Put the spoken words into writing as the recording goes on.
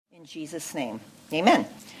In Jesus' name, amen.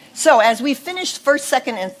 So as we finished 1st,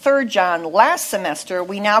 2nd, and 3rd John last semester,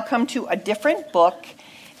 we now come to a different book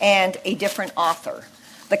and a different author.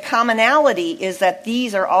 The commonality is that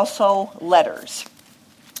these are also letters.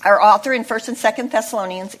 Our author in 1st and 2nd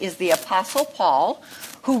Thessalonians is the Apostle Paul,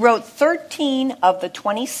 who wrote 13 of the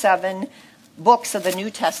 27 books of the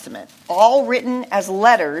New Testament, all written as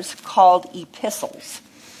letters called epistles.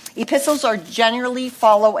 Epistles are generally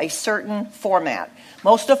follow a certain format.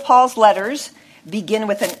 Most of Paul's letters begin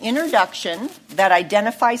with an introduction that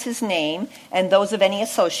identifies his name and those of any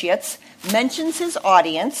associates, mentions his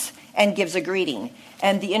audience, and gives a greeting.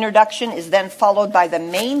 And the introduction is then followed by the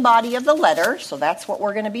main body of the letter, so that's what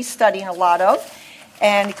we're going to be studying a lot of,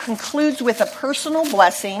 and concludes with a personal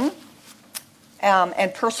blessing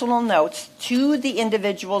and personal notes to the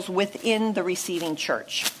individuals within the receiving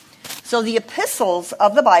church. So the epistles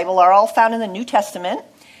of the Bible are all found in the New Testament.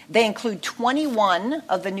 They include 21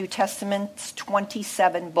 of the New Testament's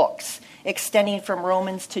 27 books, extending from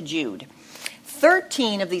Romans to Jude.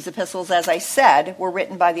 13 of these epistles, as I said, were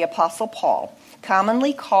written by the Apostle Paul,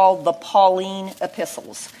 commonly called the Pauline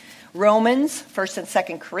epistles. Romans, 1st and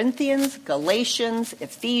 2nd Corinthians, Galatians,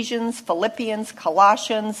 Ephesians, Philippians,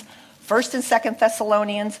 Colossians, 1st and 2nd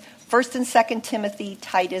Thessalonians, 1st and 2nd Timothy,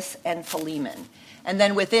 Titus, and Philemon. And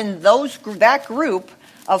then within that group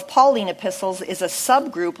of Pauline epistles is a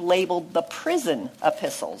subgroup labeled the prison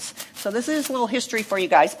epistles. So this is a little history for you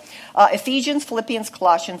guys. Ephesians, Philippians,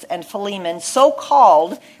 Colossians, and Philemon, so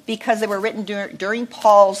called because they were written during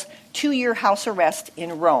Paul's 2-year house arrest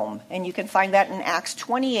in Rome. And you can find that in Acts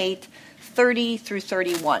 28, 30 through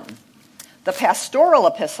 31. The pastoral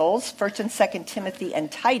epistles, 1st and 2nd Timothy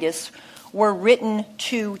and Titus, were written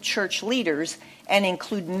to church leaders and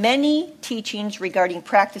include many teachings regarding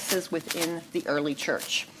practices within the early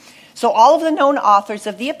church. So all of the known authors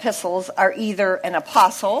of the epistles are either an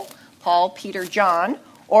apostle, Paul, Peter, John,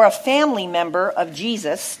 or a family member of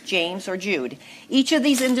Jesus, James, or Jude. Each of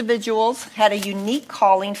these individuals had a unique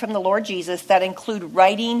calling from the Lord Jesus that include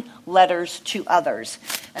writing letters to others.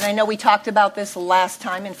 And I know we talked about this last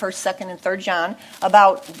time in 1st, 2nd, and 3rd John,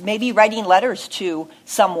 about maybe writing letters to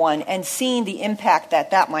someone and seeing the impact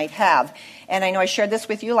that might have. And I know I shared this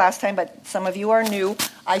with you last time, but some of you are new.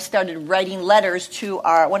 I started writing letters to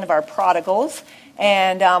one of our prodigals,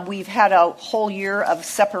 and we've had a whole year of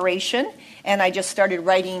separation. And I just started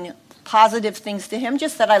writing positive things to him,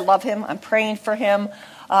 just that I love him. I'm praying for him.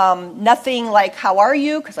 Nothing like, how are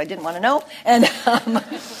you? Because I didn't want to know. And,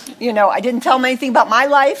 I didn't tell him anything about my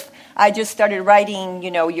life. I just started writing,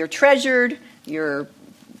 you're treasured,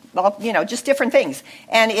 just different things.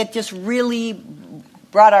 And it just really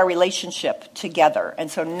brought our relationship together.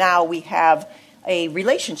 And so now we have a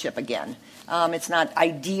relationship again. It's not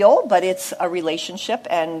ideal, but it's a relationship,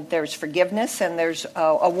 and there's forgiveness, and there's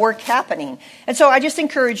a work happening. And so I just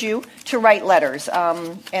encourage you to write letters.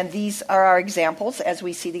 And these are our examples as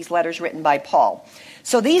we see these letters written by Paul.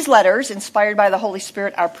 So these letters, inspired by the Holy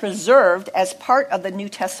Spirit, are preserved as part of the New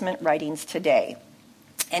Testament writings today.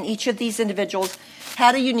 And each of these individuals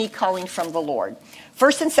had a unique calling from the Lord.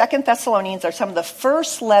 1st and 2nd Thessalonians are some of the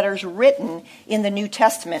first letters written in the New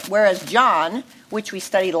Testament, whereas John, which we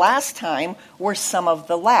studied last time, were some of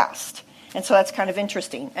the last. And so that's kind of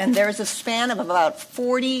interesting. And there's a span of about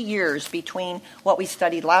 40 years between what we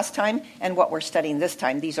studied last time and what we're studying this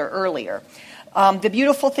time. These are earlier. The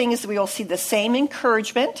beautiful thing is that we will see the same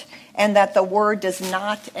encouragement and that the word does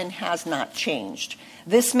not and has not changed.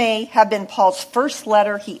 This may have been Paul's first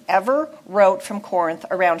letter he ever wrote from Corinth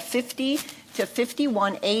around 50 to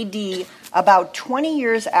 51 AD, about 20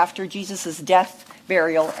 years after Jesus' death,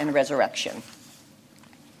 burial, and resurrection.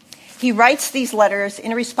 He writes these letters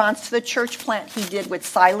in response to the church plant he did with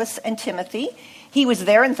Silas and Timothy. He was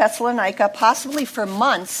there in Thessalonica, possibly for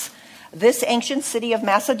months, this ancient city of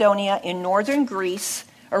Macedonia in northern Greece,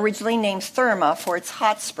 originally named Therma for its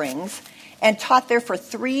hot springs, and taught there for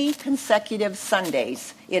 3 consecutive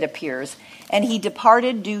Sundays, it appears. And he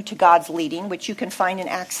departed due to God's leading, which you can find in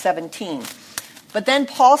Acts 17. But then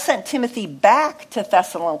Paul sent Timothy back to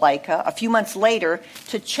Thessalonica a few months later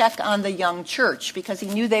to check on the young church because he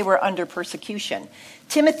knew they were under persecution.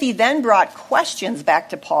 Timothy then brought questions back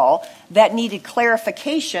to Paul that needed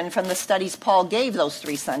clarification from the studies Paul gave those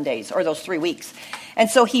 3 Sundays or those 3 weeks. And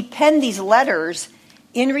so he penned these letters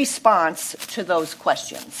in response to those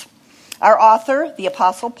questions. Our author, the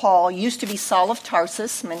Apostle Paul, used to be Saul of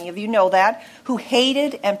Tarsus, many of you know that, who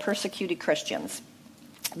hated and persecuted Christians.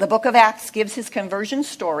 The book of Acts gives his conversion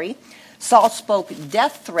story. Saul spoke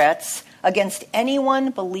death threats against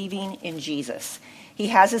anyone believing in Jesus. He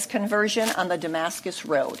has his conversion on the Damascus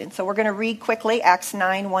Road. And so we're going to read quickly Acts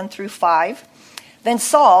 9, 1 through 5. Then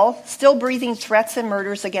Saul, still breathing threats and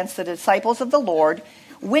murders against the disciples of the Lord,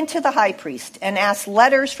 went to the high priest and asked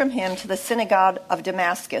letters from him to the synagogue of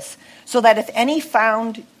Damascus, so that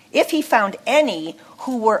if he found any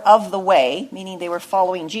who were of the way, meaning they were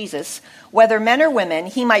following Jesus, whether men or women,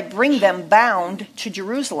 he might bring them bound to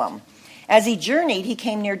Jerusalem. As he journeyed, he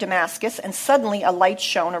came near Damascus, and suddenly a light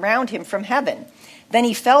shone around him from heaven. Then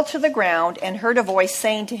he fell to the ground and heard a voice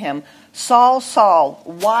saying to him, "Saul, Saul,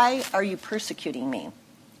 why are you persecuting me?"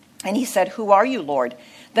 And he said, "Who are you, Lord?"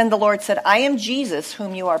 Then the Lord said, "I am Jesus,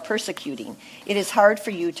 whom you are persecuting. It is hard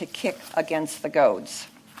for you to kick against the goads."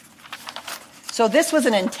 So this was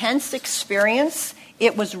an intense experience.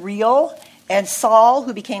 It was real. And Saul,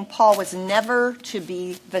 who became Paul, was never to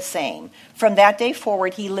be the same. From that day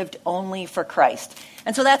forward, he lived only for Christ.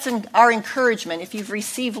 And so that's our encouragement. If you've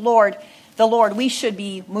received the Lord, we should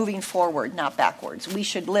be moving forward, not backwards. We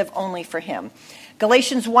should live only for him.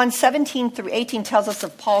 Galatians 1:17 through 18 tells us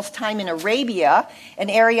of Paul's time in Arabia, an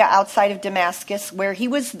area outside of Damascus, where he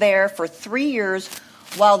was there for 3 years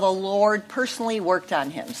while the Lord personally worked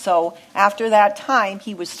on him. So after that time,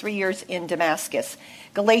 he was 3 years in Damascus.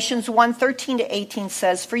 Galatians 1:13 to 18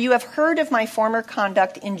 says, "For you have heard of my former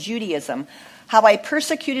conduct in Judaism, how I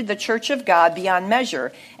persecuted the church of God beyond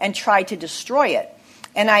measure and tried to destroy it.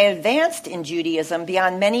 And I advanced in Judaism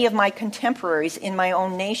beyond many of my contemporaries in my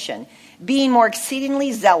own nation, being more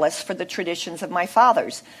exceedingly zealous for the traditions of my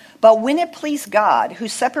fathers. But when it pleased God, who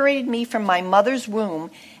separated me from my mother's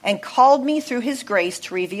womb and called me through his grace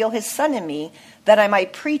to reveal his Son in me, that I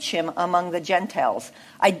might preach him among the Gentiles,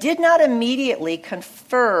 I did not immediately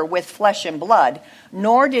confer with flesh and blood,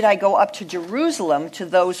 nor did I go up to Jerusalem to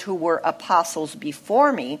those who were apostles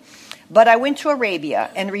before me, but I went to Arabia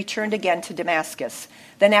and returned again to Damascus.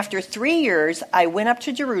 Then after 3 years, I went up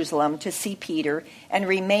to Jerusalem to see Peter and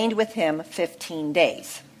remained with him 15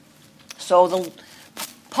 days. So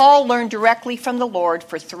Paul learned directly from the Lord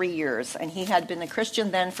for 3 years, and he had been a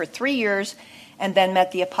Christian then for 3 years and then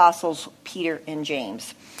met the apostles Peter and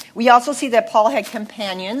James. We also see that Paul had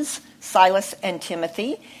companions, Silas and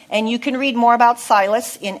Timothy, and you can read more about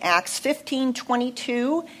Silas in Acts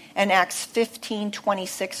 15:22 and Acts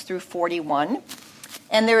 15:26 through 41.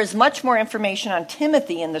 And there is much more information on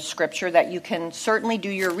Timothy in the scripture that you can certainly do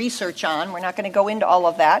your research on. We're not going to go into all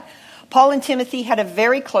of that. Paul and Timothy had a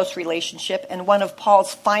very close relationship, and one of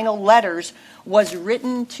Paul's final letters was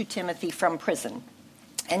written to Timothy from prison.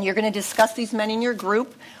 And you're going to discuss these men in your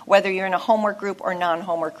group, whether you're in a homework group or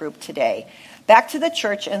non-homework group today. Back to the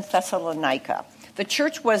church in Thessalonica. The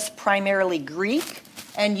church was primarily Greek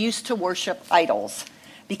and used to worship idols.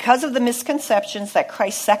 Because of the misconceptions that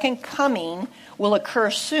Christ's second coming will occur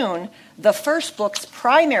soon, the first book's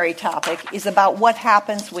primary topic is about what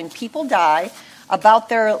happens when people die, about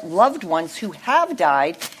their loved ones who have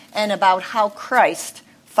died, and about how Christ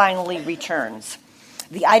finally returns.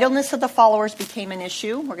 The idleness of the followers became an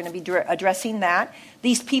issue. We're going to be addressing that.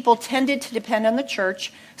 These people tended to depend on the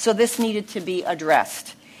church, so this needed to be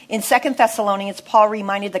addressed. In 2 Thessalonians, Paul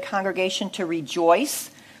reminded the congregation to rejoice,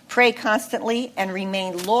 pray constantly, and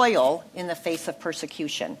remain loyal in the face of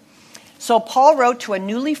persecution. So Paul wrote to a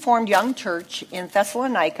newly formed young church in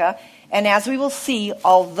Thessalonica, and as we will see,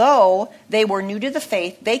 although they were new to the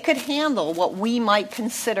faith, they could handle what we might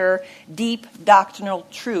consider deep doctrinal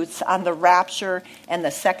truths on the rapture and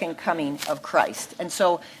the second coming of Christ. And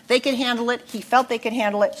so they could handle it. He felt they could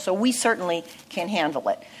handle it, so we certainly can handle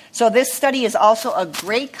it. So this study is also a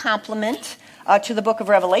great complement to the book of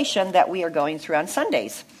Revelation that we are going through on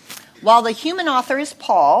Sundays. While the human author is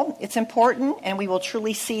Paul, it's important, and we will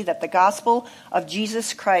truly see that the gospel of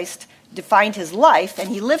Jesus Christ defined his life, and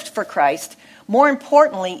he lived for Christ. More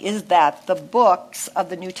importantly is that the books of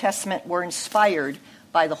the New Testament were inspired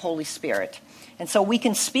by the Holy Spirit. And so we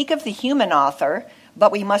can speak of the human author,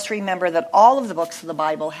 but we must remember that all of the books of the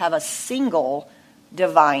Bible have a single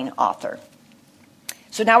divine author.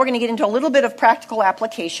 So now we're going to get into a little bit of practical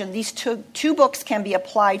application. These two books can be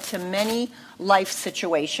applied to many life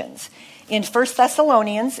situations. In 1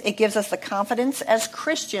 Thessalonians, it gives us the confidence as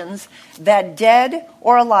Christians that dead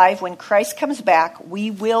or alive, when Christ comes back,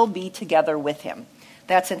 we will be together with him.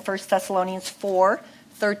 That's in 1 Thessalonians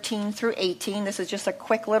 4:13 through 18. This is just a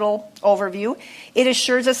quick little overview. It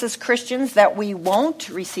assures us as Christians that we won't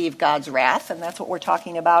receive God's wrath, and that's what we're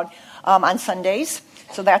talking about on Sundays.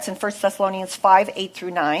 So that's in 1 Thessalonians 5:8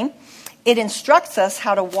 through 9. It instructs us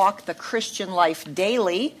how to walk the Christian life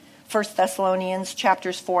daily, 1 Thessalonians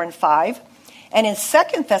chapters 4 and 5. And in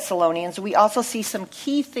 2 Thessalonians, we also see some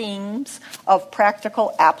key themes of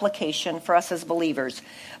practical application for us as believers.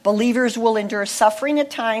 Believers will endure suffering at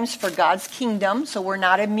times for God's kingdom, so we're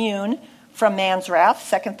not immune from man's wrath,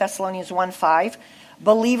 2 Thessalonians 1:5.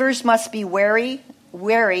 Believers must be wary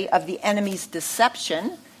of the enemy's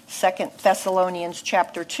deception, 2 Thessalonians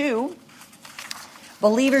chapter 2.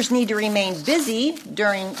 Believers need to remain busy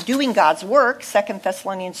during doing God's work, 2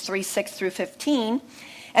 Thessalonians 3:6 through 15.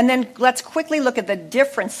 And then let's quickly look at the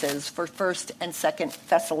differences for 1 and 2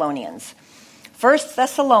 Thessalonians. 1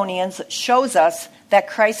 Thessalonians shows us that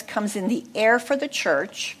Christ comes in the air for the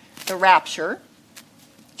church, the rapture,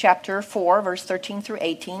 chapter 4, verse 13 through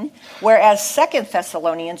 18, whereas 2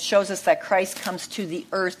 Thessalonians shows us that Christ comes to the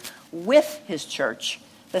earth with his church,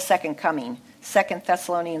 the second coming, 2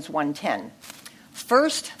 Thessalonians 1:10.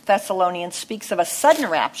 1 Thessalonians speaks of a sudden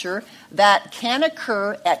rapture that can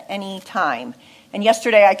occur at any time. And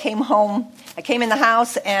yesterday I came in the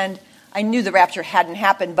house, and I knew the rapture hadn't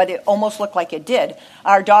happened, but it almost looked like it did.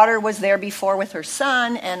 Our daughter was there before with her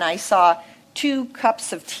son, and I saw 2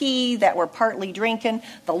 cups of tea that were partly drinking.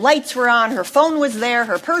 The lights were on, her phone was there,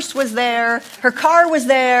 her purse was there, her car was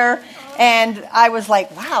there, and I was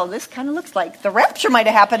like, wow, this kind of looks like the rapture might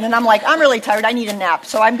have happened. And I'm like, I'm really tired, I need a nap.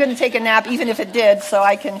 So I'm going to take a nap even if it did, so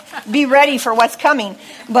I can be ready for what's coming.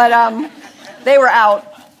 But they were out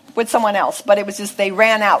with someone else, but it was just, they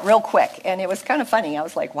ran out real quick, and it was kind of funny. I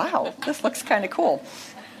was like, wow, this looks kind of cool.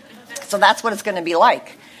 So that's what it's going to be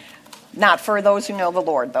like. Not for those who know the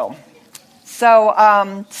Lord, though. So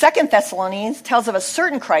 2 Thessalonians tells of a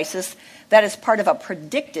certain crisis that is part of a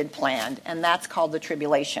predicted plan, and that's called the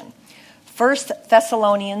tribulation. 1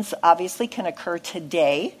 Thessalonians obviously can occur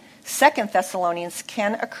today. 2 Thessalonians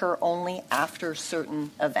can occur only after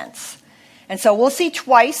certain events. And so we'll see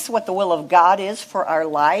twice what the will of God is for our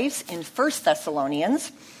lives in 1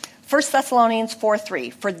 Thessalonians. 1 Thessalonians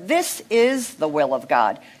 4:3. For this is the will of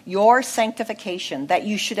God, your sanctification, that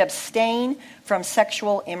you should abstain from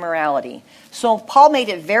sexual immorality. So Paul made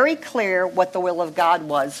it very clear what the will of God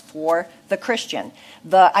was for the Christian.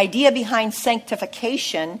 The idea behind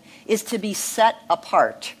sanctification is to be set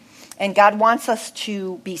apart. And God wants us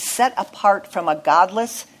to be set apart from a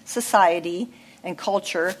godless society and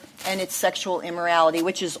culture and its sexual immorality,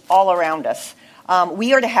 which is all around us.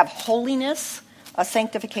 We are to have holiness, a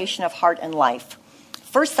sanctification of heart and life.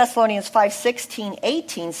 1 Thessalonians 5:16,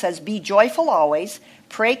 18 says, be joyful always,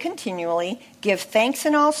 pray continually, give thanks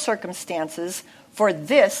in all circumstances, for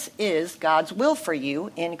this is God's will for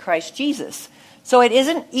you in Christ Jesus. So it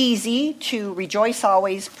isn't easy to rejoice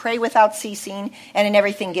always, pray without ceasing, and in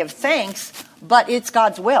everything give thanks, but it's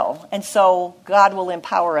God's will. And so God will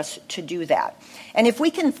empower us to do that. And if we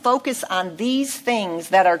can focus on these things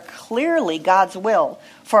that are clearly God's will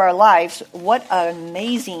for our lives, what an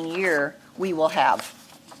amazing year we will have.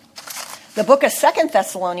 The book of 2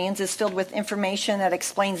 Thessalonians is filled with information that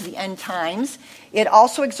explains the end times. It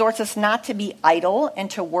also exhorts us not to be idle and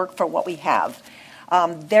to work for what we have.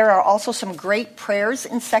 There are also some great prayers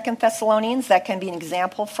in 2 Thessalonians that can be an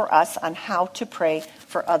example for us on how to pray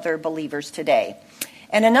for other believers today.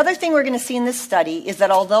 And another thing we're going to see in this study is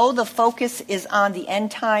that although the focus is on the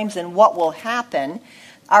end times and what will happen,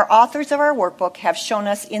 our authors of our workbook have shown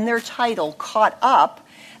us in their title, Caught Up,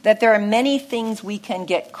 that there are many things we can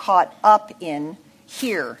get caught up in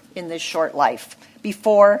here in this short life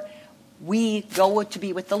before we go to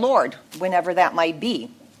be with the Lord, whenever that might be.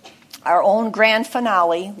 Our own grand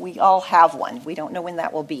finale, we all have one. We don't know when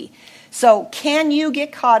that will be. So can you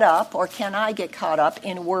get caught up, or can I get caught up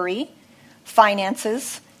in worry,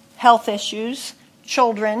 finances, health issues,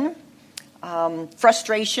 children,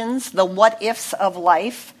 frustrations, the what-ifs of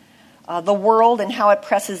life, the world and how it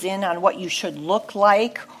presses in on what you should look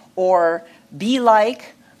like or be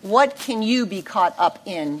like? What can you be caught up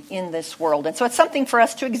in this world? And so it's something for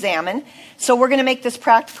us to examine. So we're going to make this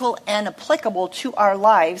practical and applicable to our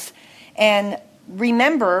lives. And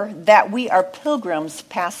remember that we are pilgrims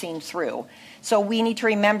passing through. So we need to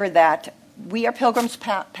remember that we are pilgrims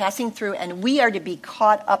passing through, and we are to be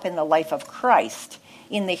caught up in the life of Christ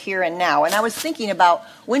in the here and now. And I was thinking about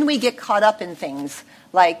when we get caught up in things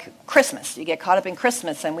like Christmas. You get caught up in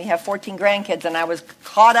Christmas, and we have 14 grandkids, and I was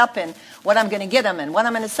caught up in what I'm going to get them and what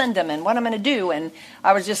I'm going to send them and what I'm going to do. And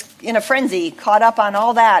I was just in a frenzy, caught up on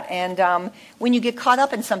all that. And when you get caught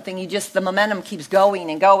up in something, the momentum keeps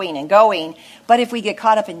going and going and going. But if we get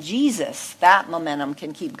caught up in Jesus, that momentum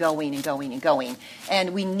can keep going and going and going.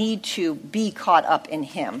 And we need to be caught up in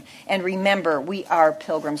him. And remember, we are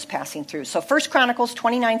pilgrims passing through. So 1 Chronicles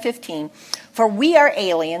 29:15, for we are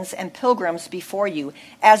aliens and pilgrims before you,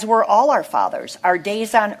 as were all our fathers. Our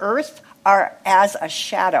days on earth are as a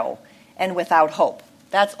shadow and without hope.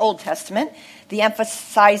 That's Old Testament. The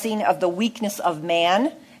emphasizing of the weakness of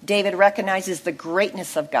man. David recognizes the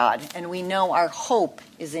greatness of God, and we know our hope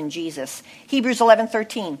is in Jesus. Hebrews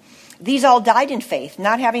 11:13. These all died in faith,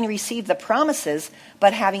 not having received the promises,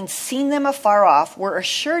 but having seen them afar off, were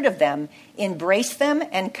assured of them, embraced them,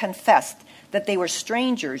 and confessed that they were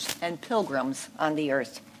strangers and pilgrims on the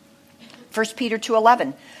earth. 1 Peter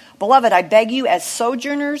 2:11. Beloved, I beg you, as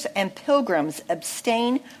sojourners and pilgrims,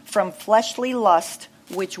 abstain from fleshly lust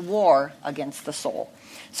which war against the soul.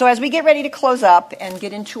 So as we get ready to close up and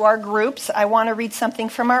get into our groups, I want to read something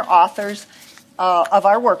from our authors of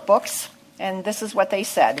our workbooks. And this is what they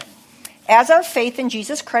said. As our faith in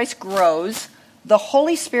Jesus Christ grows, the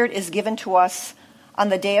Holy Spirit is given to us on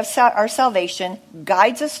the day of our salvation,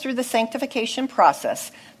 guides us through the sanctification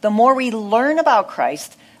process. The more we learn about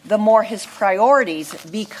Christ, the more his priorities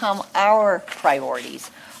become our priorities.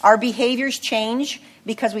 Our behaviors change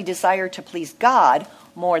because we desire to please God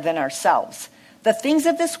more than ourselves. The things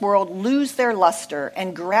of this world lose their luster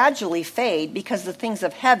and gradually fade because the things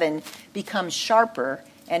of heaven become sharper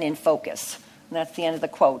and in focus. And that's the end of the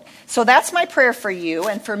quote. So that's my prayer for you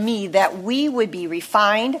and for me, that we would be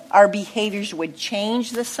refined, our behaviors would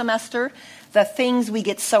change this semester, the things we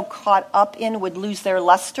get so caught up in would lose their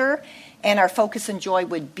luster, and our focus and joy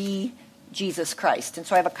would be Jesus Christ. And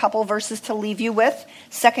so I have a couple verses to leave you with.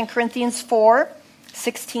 2 Corinthians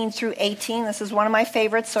 4:16 through 18. This is one of my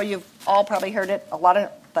favorites, so you've all probably heard it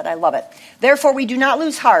but I love it. Therefore we do not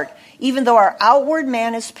lose heart, even though our outward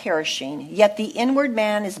man is perishing, yet the inward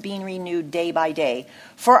man is being renewed day by day.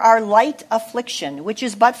 For our light affliction, which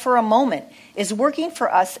is but for a moment, is working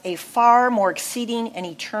for us a far more exceeding and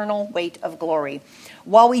eternal weight of glory.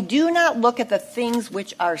 While we do not look at the things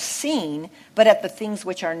which are seen, but at the things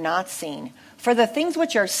which are not seen. For the things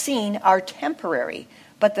which are seen are temporary,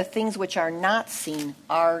 but the things which are not seen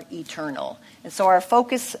are eternal. And so our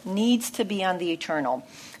focus needs to be on the eternal.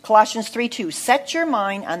 Colossians 3:2, set your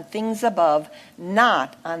mind on things above,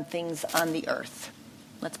 not on things on the earth.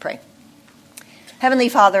 Let's pray. Heavenly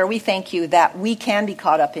Father, we thank you that we can be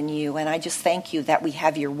caught up in you, and I just thank you that we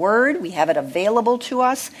have your word, we have it available to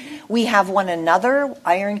us, we have one another,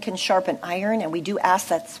 iron can sharpen iron, and we do ask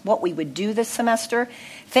that's what we would do this semester.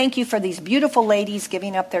 Thank you for these beautiful ladies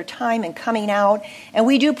giving up their time and coming out, and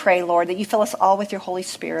we do pray, Lord, that you fill us all with your Holy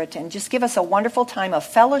Spirit, and just give us a wonderful time of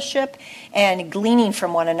fellowship and gleaning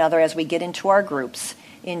from one another as we get into our groups.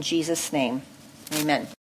 In Jesus' name, amen.